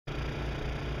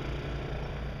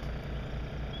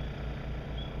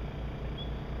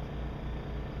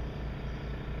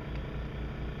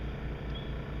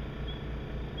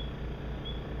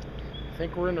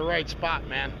think we're in the right spot,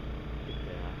 man. Yeah.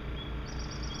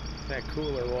 Is that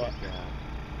cool or what? Yeah.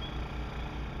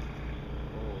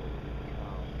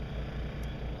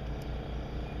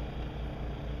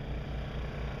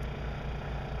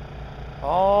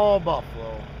 All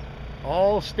buffalo.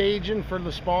 All staging for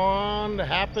the spawn to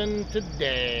happen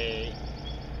today.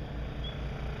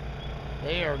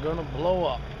 They are gonna blow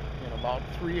up in about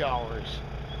 3 hours.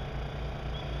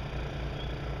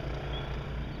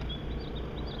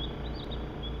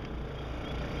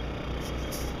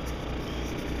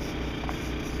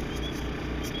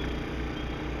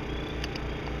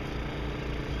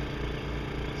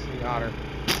 Sea otter.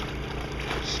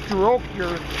 Stroke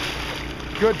your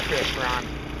good fish, Ron.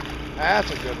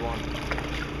 That's a good one.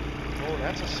 Oh,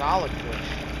 that's a solid fish.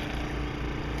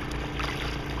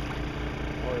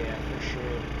 Oh yeah, for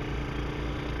sure.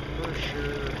 For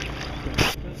sure.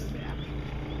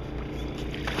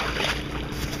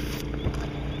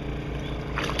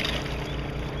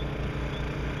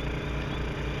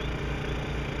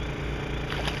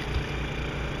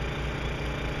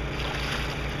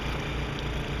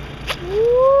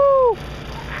 Woo!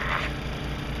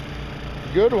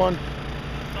 Good one.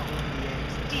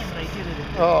 Damn it, I did it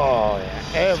again. Oh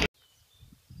yeah.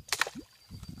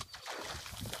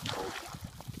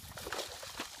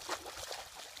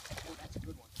 Oh, that's a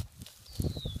good one.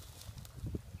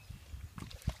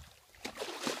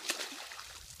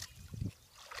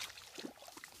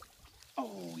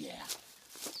 Oh yeah.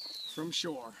 From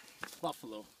shore,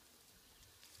 buffalo.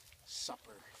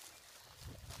 Supper.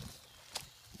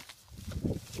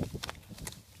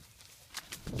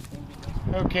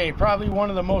 Okay, probably one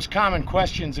of the most common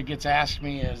questions that gets asked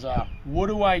me is, what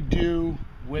do I do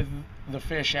with the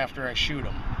fish after I shoot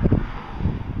them?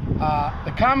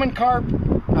 The common carp,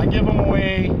 I give them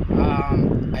away.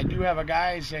 I do have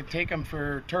guys that take them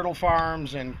for turtle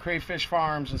farms and crayfish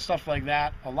farms and stuff like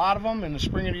that. A lot of them in the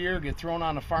spring of the year get thrown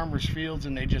on the farmers' fields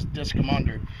and they just disc them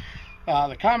under.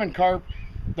 The common carp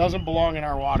doesn't belong in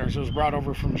our waters. It was brought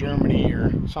over from Germany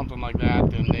or something like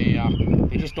that, and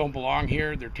they just don't belong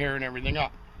here. They're tearing everything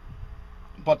up.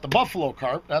 But the buffalo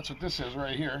carp, that's what this is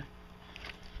right here.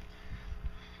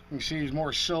 You can see he's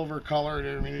more silver colored.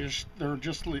 I mean, they're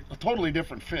just a totally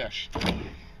different fish.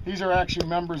 These are actually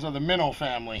members of the minnow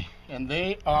family, and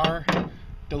they are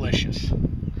delicious.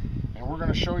 And we're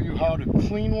going to show you how to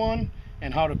clean one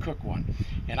and how to cook one.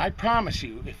 And I promise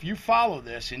you, if you follow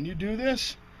this and you do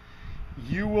this,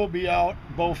 you will be out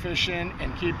bow fishing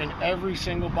and keeping every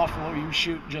single buffalo you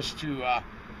shoot just to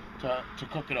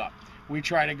cook it up. We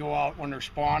try to go out when they're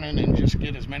spawning and just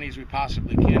get as many as we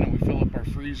possibly can, and we fill up our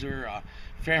freezer.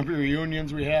 Family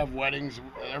reunions we have, weddings,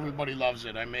 everybody loves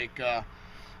it. I make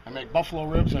buffalo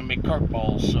ribs and I make carp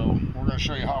balls, so we're going to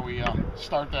show you how we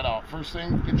start that out. First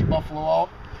thing, get your buffalo out.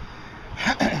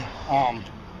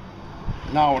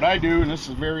 Now what I do, and this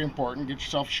is very important, get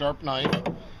yourself a sharp knife.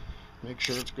 Make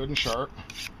sure it's good and sharp.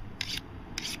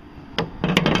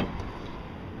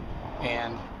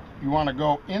 And you want to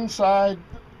go inside,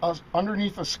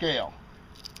 underneath a scale.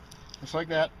 Just like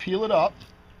that. Peel it up.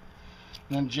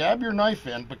 And then jab your knife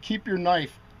in, but keep your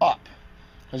knife up.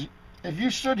 Because if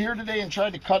you stood here today and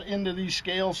tried to cut into these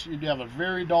scales, you'd have a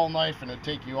very dull knife and it'd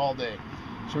take you all day.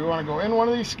 So we want to go in one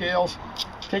of these scales,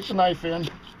 take the knife in,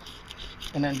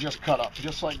 and then just cut up.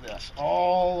 Just like this.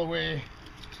 All the way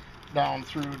down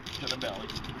through to the belly,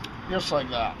 just like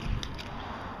that.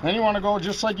 Then you want to go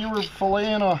just like you were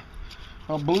filleting a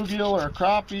bluegill or a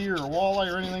crappie or a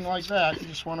walleye or anything like that. You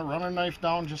just want to run a knife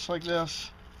down just like this.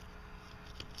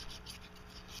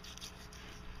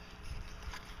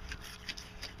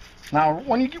 Now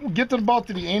when you get to about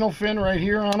to the anal fin right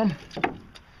here on them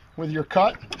with your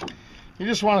cut, you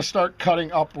just want to start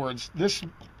cutting upwards. This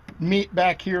meat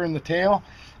back here in the tail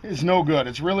is no good.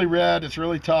 It's really red, it's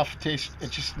really tough, it's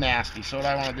just nasty. So what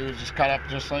I want to do is just cut up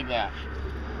just like that.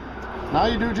 Now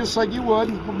you do just like you would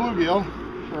a bluegill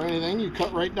or anything, you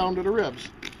cut right down to the ribs.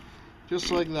 Just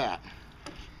like that.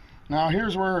 Now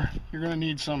here's where you're going to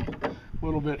need some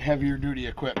little bit heavier duty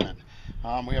equipment.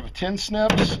 We have a tin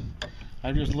snips, I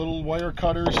have just little wire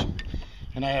cutters,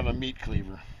 and I have a meat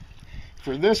cleaver.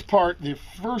 For this part, the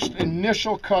first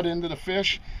initial cut into the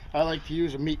fish, I like to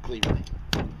use a meat cleaver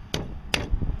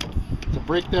to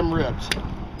break them ribs.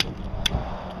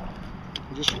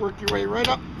 And just work your way right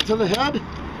up to the head,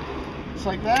 just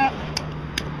like that.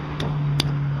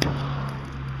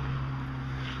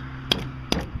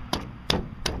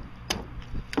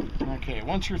 Okay,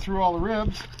 once you're through all the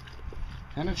ribs,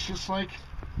 then it's just like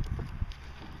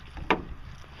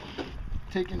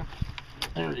taking,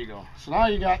 there you go. So now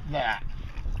you got that.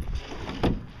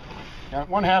 Got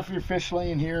one half of your fish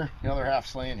laying here, the other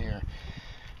half's laying here.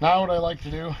 Now what I like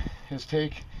to do is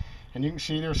take, and you can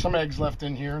see there's some eggs left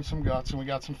in here and some guts, and we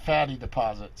got some fatty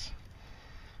deposits.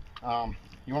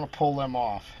 You want to pull them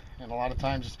off, and a lot of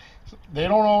times they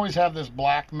don't always have this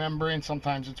black membrane.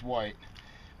 Sometimes it's white,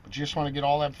 but you just want to get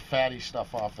all that fatty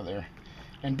stuff off of there.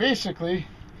 And basically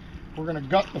we're going to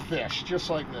gut the fish just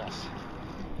like this,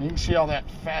 and you can see how that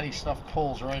fatty stuff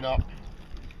pulls right up.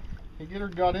 You get her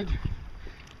gutted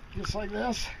just like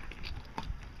this.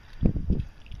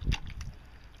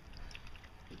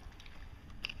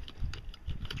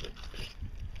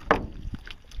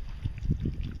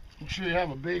 Make sure you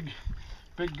have a big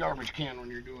garbage can when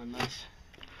you're doing this.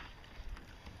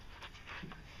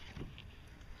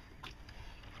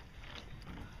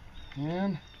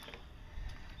 And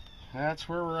that's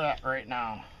where we're at right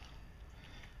now.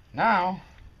 Now,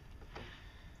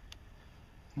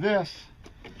 this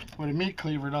with a meat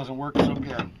cleaver doesn't work so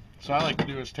good. So I like to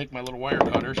do is take my little wire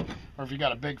cutters, or if you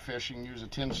got a big fish, you can use a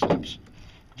tin snips.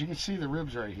 But you can see the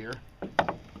ribs right here.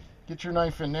 Get your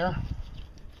knife in there,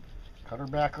 cut her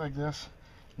back like this,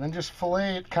 and then just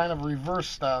fillet it kind of reverse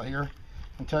style here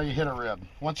until you hit a rib.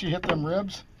 Once you hit them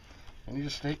ribs, and you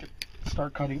just take it,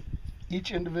 start cutting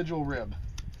each individual rib,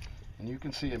 and you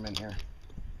can see them in here.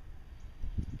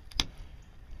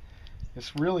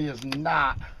 This really is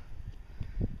not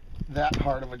that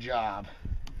hard of a job.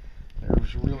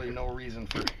 There's really no reason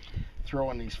for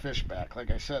throwing these fish back. Like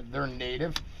I said, they're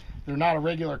native. They're not a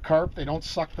regular carp. They don't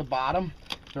suck the bottom.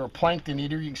 They're a plankton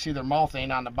eater. You can see their mouth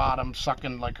ain't on the bottom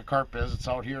sucking like a carp is. It's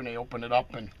out here, and they open it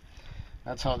up, and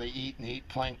that's how they eat, and they eat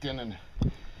plankton and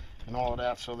all of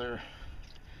that. So they're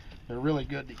really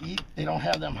good to eat. They don't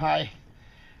have them high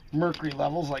mercury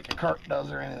levels like a carp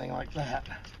does or anything like that.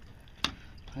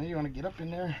 Now you want to get up in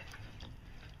there.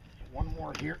 One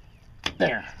more here.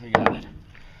 There, you got it.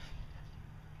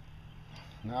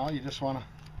 Now you just want to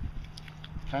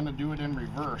kind of do it in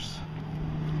reverse.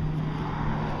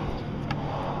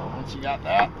 Once you got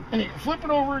that, and you can flip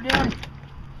it over again,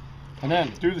 and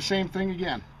then do the same thing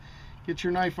again. Get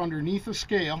your knife underneath the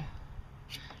scale,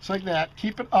 just like that.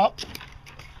 Keep it up,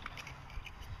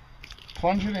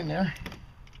 plunge it in there,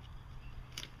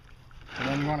 and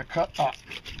then you want to cut up,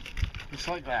 just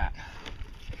like that.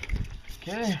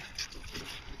 Okay.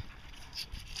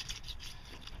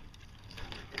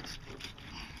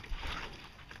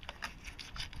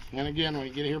 And again, when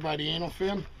you get here by the anal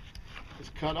fin,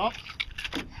 just cut up.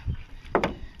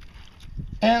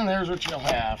 And there's what you'll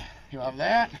have. You'll have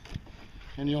that,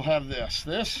 and you'll have this.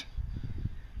 This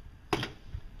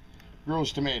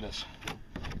grows tomatoes.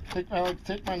 Take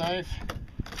my knife,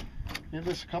 give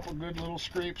this a couple good little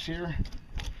scrapes here.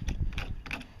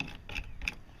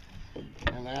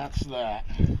 And that's that.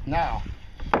 Now,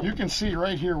 you can see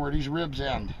right here where these ribs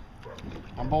end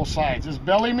on both sides. This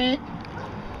belly meat,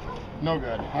 no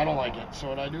good. I don't like it. So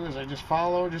what I do is I just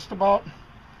follow just about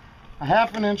a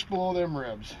 ½ an inch below them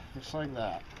ribs, just like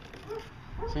that.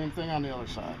 Same thing on the other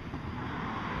side.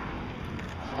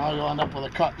 So now you'll end up with a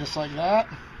cut just like that.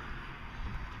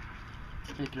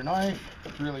 Take your knife,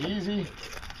 it's really easy.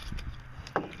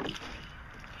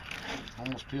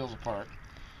 Almost peels apart.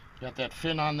 Got that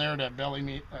fin on there, that belly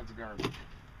meat, that's garbage.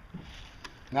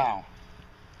 Now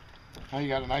you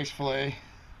got a nice fillet.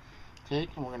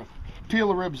 Take, and we're gonna peel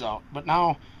the ribs out. But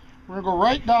now we're gonna go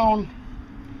right down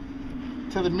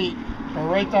to the meat, or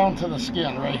right down to the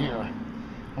skin right here.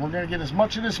 And we're gonna get as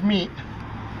much of this meat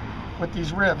with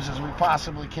these ribs as we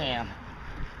possibly can.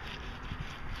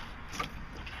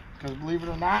 Because believe it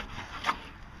or not,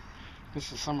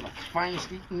 this is some of the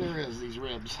finest eating there is, these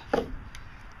ribs.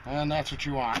 And that's what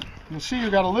you want. You'll see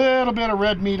you got a little bit of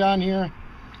red meat on here.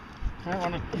 I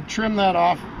want to trim that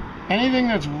off. Anything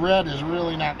that's red is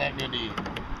really not that good to eat.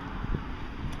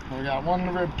 We got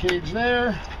one rib cage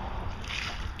there.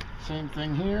 Same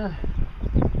thing here.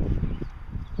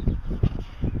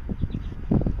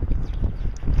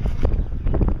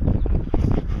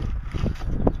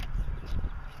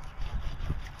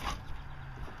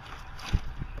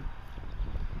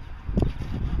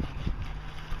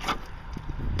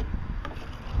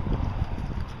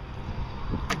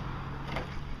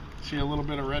 See a little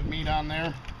bit of red meat on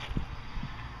there.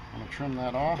 I'm going to trim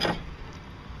that off.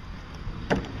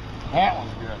 That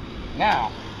one's good.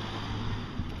 Now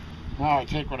I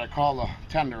take what I call the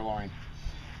tenderloin.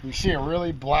 You see a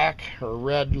really black or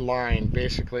red line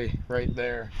basically right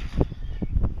there.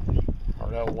 Or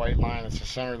that white line, it's the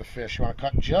center of the fish. You want to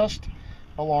cut just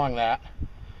along that,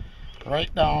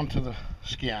 right down to the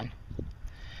skin.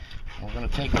 We're going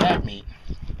to take that meat.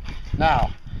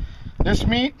 Now, this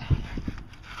meat,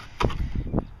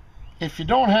 if you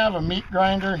don't have a meat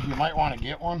grinder, you might want to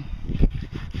get one,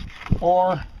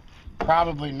 or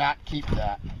probably not keep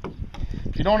that.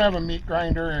 If you don't have a meat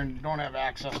grinder and you don't have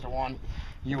access to one,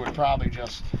 you would probably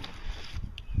just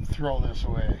throw this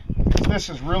away. This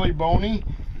is really bony,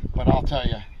 but I'll tell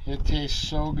you, it tastes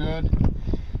so good.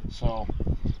 So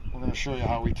we're going to show you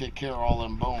how we take care of all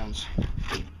them bones.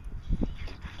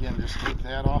 Again, just take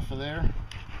that off of there.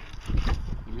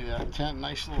 Give you that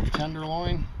nice little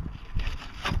tenderloin.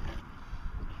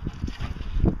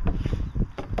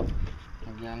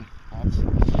 Again, that's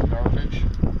garbage.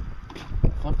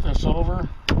 Flip this over.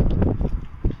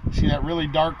 See that really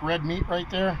dark red meat right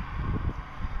there?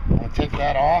 I'm going to take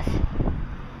that off.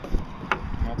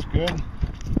 That's good.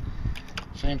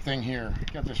 Same thing here.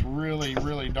 Got this really,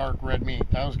 really dark red meat.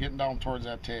 That was getting down towards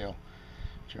that tail.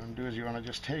 What you want to do is you want to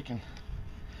just take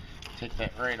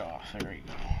that right off. There you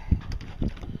go.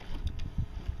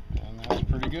 And that's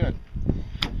pretty good.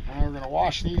 Now we're going to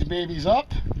wash these babies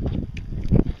up.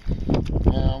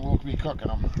 And we'll be cooking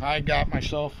them. I got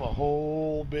myself a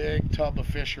whole big tub of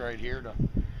fish right here to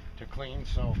clean.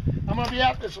 So I'm going to be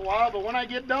at this a while, but when I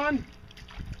get done,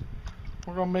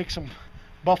 we're going to make some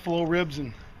buffalo ribs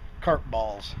and carp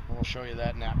balls. And we'll show you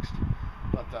that next.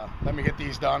 But let me get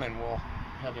these done and we'll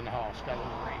head in the house. Got a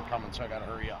little rain coming, so I got to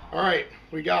hurry up. All right,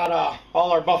 we got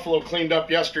all our buffalo cleaned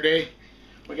up yesterday.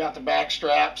 We got the back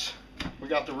straps. We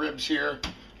got the ribs here.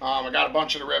 I got a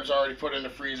bunch of the ribs already put in the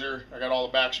freezer. I got all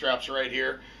the back straps right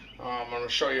here. I'm going to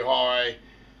show you how I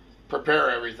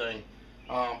prepare everything.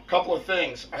 Couple of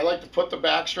things. I like to put the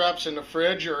back straps in the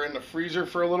fridge or in the freezer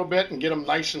for a little bit and get them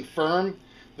nice and firm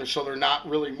so they're not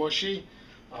really mushy.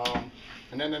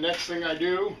 And then the next thing I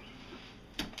do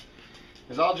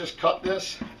is I'll just cut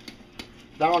this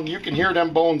down. You can hear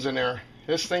them bones in there.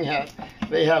 This thing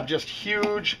they have just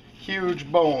huge, huge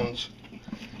bones.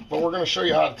 But we're going to show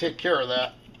you how to take care of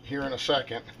that here in a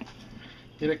second.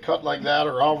 Get it cut like that,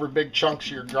 or however big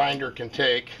chunks your grinder can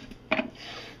take.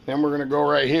 Then we're going to go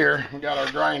right here. We got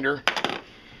our grinder.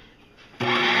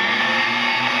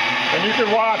 And you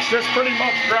can watch, this pretty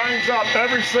much grinds up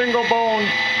every single bone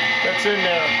that's in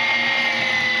there.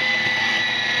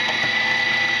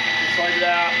 Just like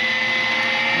that.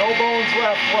 No bones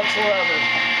left whatsoever.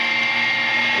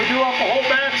 We do up a whole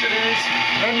batch of these,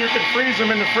 then you can freeze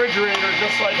them in the refrigerator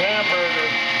just like hamburger.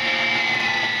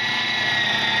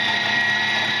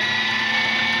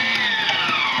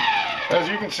 As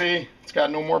you can see, it's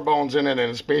got no more bones in it,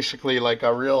 and it's basically like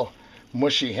a real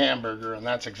mushy hamburger, and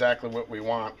that's exactly what we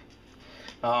want.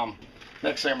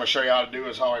 Next thing I'm going to show you how to do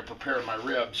is how I prepare my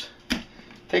ribs.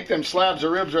 Take them slabs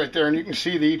of ribs right there, and you can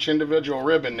see each individual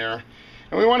rib in there.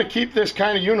 And we want to keep this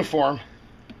kind of uniform.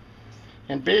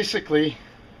 And basically,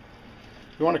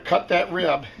 you want to cut that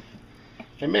rib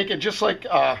and make it just like,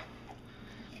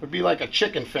 would be like a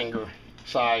chicken finger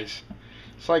size.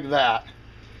 It's like that.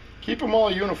 Keep them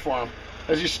all uniform.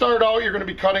 As you start out, you're going to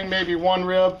be cutting maybe one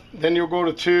rib, then you'll go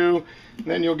to two, and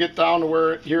then you'll get down to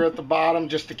where here at the bottom,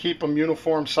 just to keep them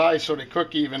uniform size so they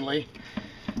cook evenly.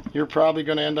 You're probably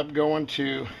going to end up going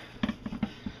to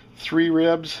 3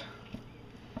 ribs.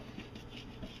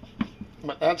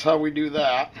 But that's how we do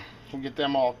that. We'll get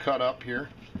them all cut up here.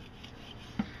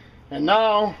 And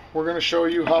now we're going to show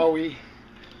you how we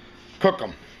cook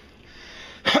them.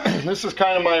 This is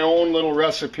kind of my own little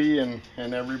recipe, and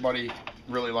everybody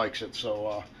really likes it.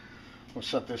 So we'll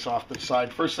set this off to the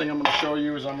side. First thing I'm going to show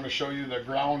you is I'm going to show you the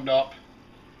ground up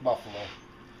buffalo.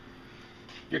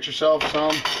 Get yourself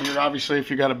some. You're obviously,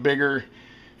 if you got a bigger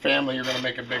family, you're going to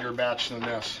make a bigger batch than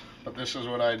this. But this is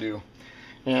what I do.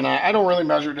 And I don't really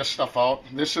measure this stuff out.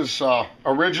 This is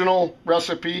original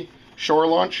recipe, shore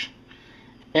lunch.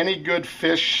 Any good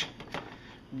fish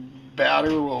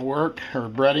batter will work, or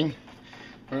breading.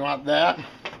 We want that.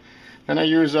 Then I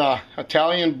use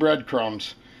Italian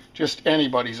breadcrumbs. Just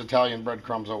anybody's Italian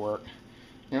breadcrumbs will work.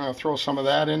 You know, throw some of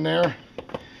that in there.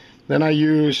 Then I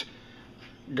use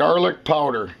garlic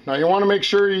powder. Now you want to make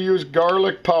sure you use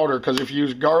garlic powder, because if you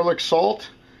use garlic salt,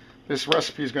 this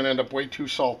recipe is going to end up way too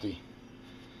salty.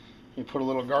 You put a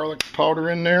little garlic powder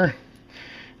in there,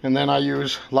 and then I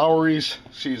use Lowry's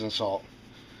seasoned salt,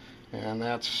 and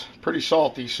that's pretty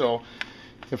salty. So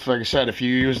if, like I said, if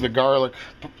you use the garlic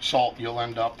salt, you'll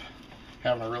end up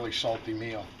having a really salty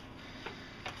meal.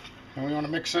 And we want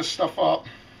to mix this stuff up.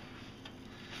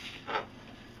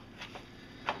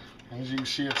 And as you can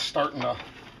see, it's starting to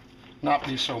not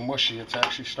be so mushy. It's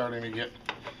actually starting to get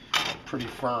pretty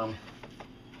firm.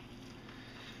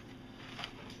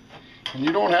 And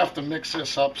you don't have to mix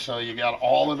this up so you got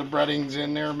all of the breadings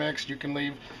in there mixed. You can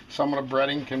leave some of the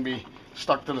breading can be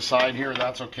stuck to the side here.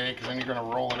 That's okay, because then you're going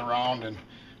to roll it around, and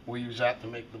we'll use that to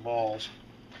make the balls.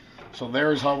 So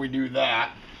there's how we do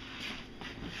that.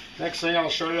 Next thing, I'll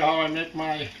show you how I make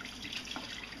my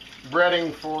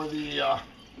breading for the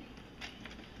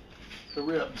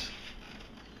ribs.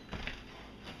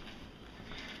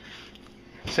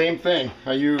 Same thing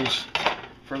I use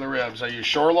for the ribs. I use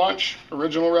Shore Lunch,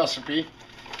 original recipe.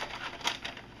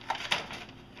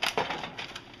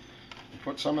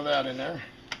 Put some of that in there.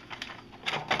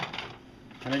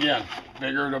 And again,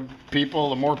 bigger the people,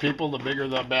 the more people, the bigger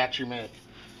the batch you make.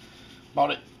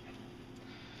 About it.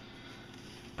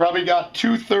 Probably got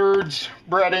 2/3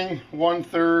 breading,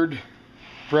 1/3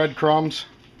 breadcrumbs.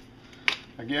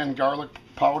 Again, garlic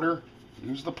powder.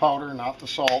 Use the powder, not the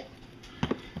salt.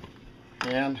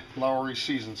 And Lowry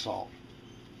seasoned salt.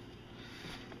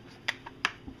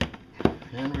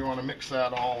 And we want to mix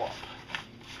that all up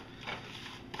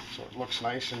so it looks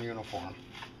nice and uniform.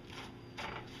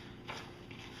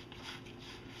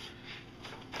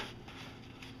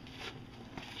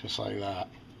 Just like that.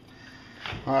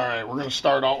 Alright, we're going to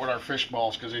start out with our fish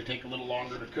balls because they take a little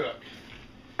longer to cook.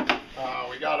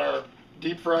 We got our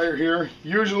deep fryer here.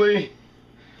 Usually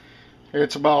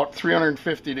it's about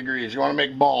 350 degrees. You want to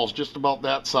make balls just about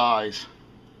that size.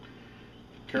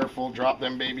 Careful, drop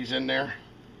them babies in there.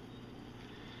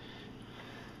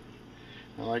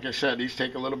 And like I said, these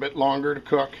take a little bit longer to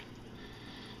cook.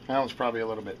 That one's probably a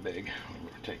little bit big. We're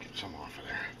taking some off of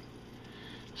there.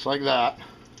 Just like that.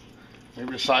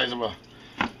 Maybe the size of a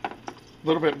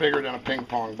little bit bigger than a ping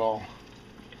pong ball.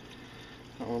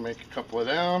 And we'll make a couple of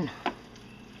them.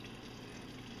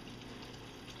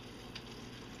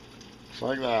 Just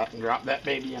like that. And drop that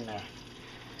baby in there.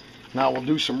 Now we'll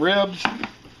do some ribs.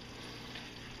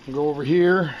 We'll go over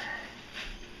here.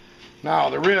 Now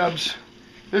the ribs.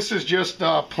 This is just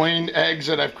plain eggs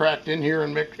that I've cracked in here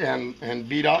and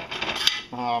beat up.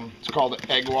 It's called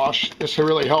egg wash. This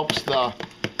really helps the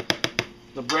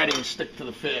breading stick to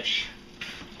the fish.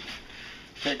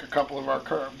 Take a couple of our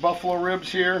buffalo ribs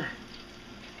here,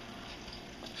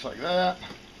 just like that.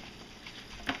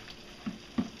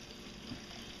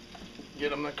 Get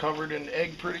them covered in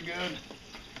egg pretty good.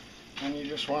 And you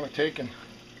just want to take and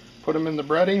put them in the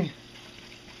breading,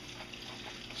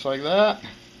 just like that.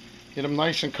 Get them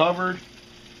nice and covered.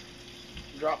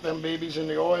 Drop them babies in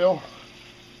the oil.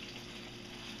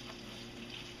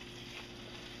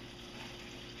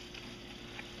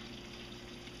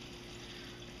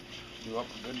 Do up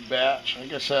a good batch.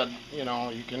 Like I said, you know,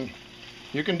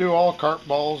 you can do all carp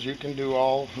balls, you can do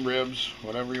all ribs,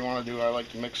 whatever you want to do. I like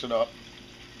to mix it up.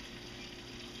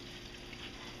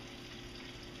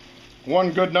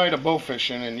 One good night of bow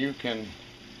fishing and you can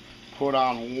put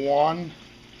on one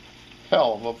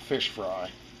hell of a fish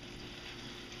fry.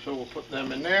 So we'll put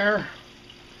them in there.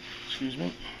 Excuse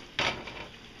me.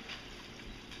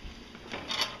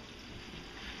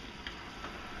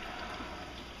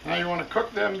 Now you want to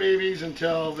cook them babies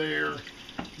until they're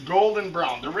golden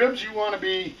brown. The ribs you want to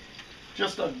be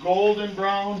just a golden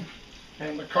brown,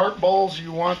 and the carp balls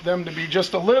you want them to be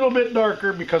just a little bit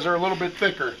darker because they're a little bit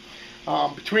thicker.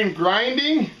 Between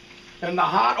grinding and the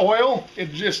hot oil,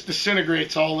 it just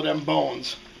disintegrates all of them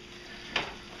bones.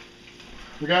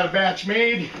 We got a batch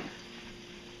made.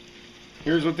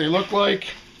 Here's what they look like.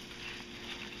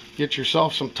 Get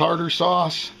yourself some tartar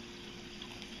sauce.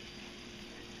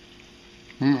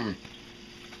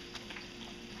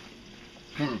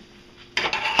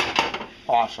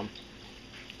 Awesome.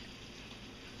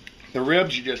 The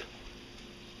ribs, you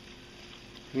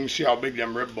can see how big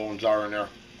them rib bones are in there.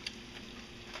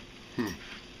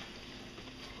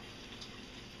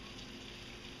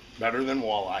 Better than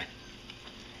walleye.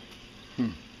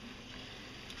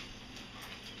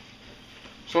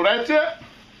 So that's it.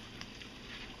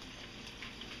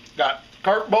 Got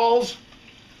carp balls,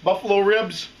 buffalo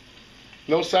ribs.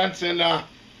 No sense in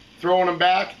throwing them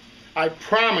back. I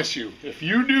promise you, if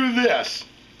you do this,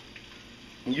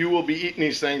 you will be eating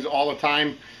these things all the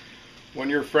time. When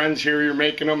your friends hear you're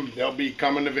making them, they'll be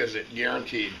coming to visit,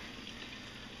 guaranteed.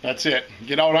 That's it.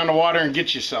 Get out on the water and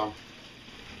get you some.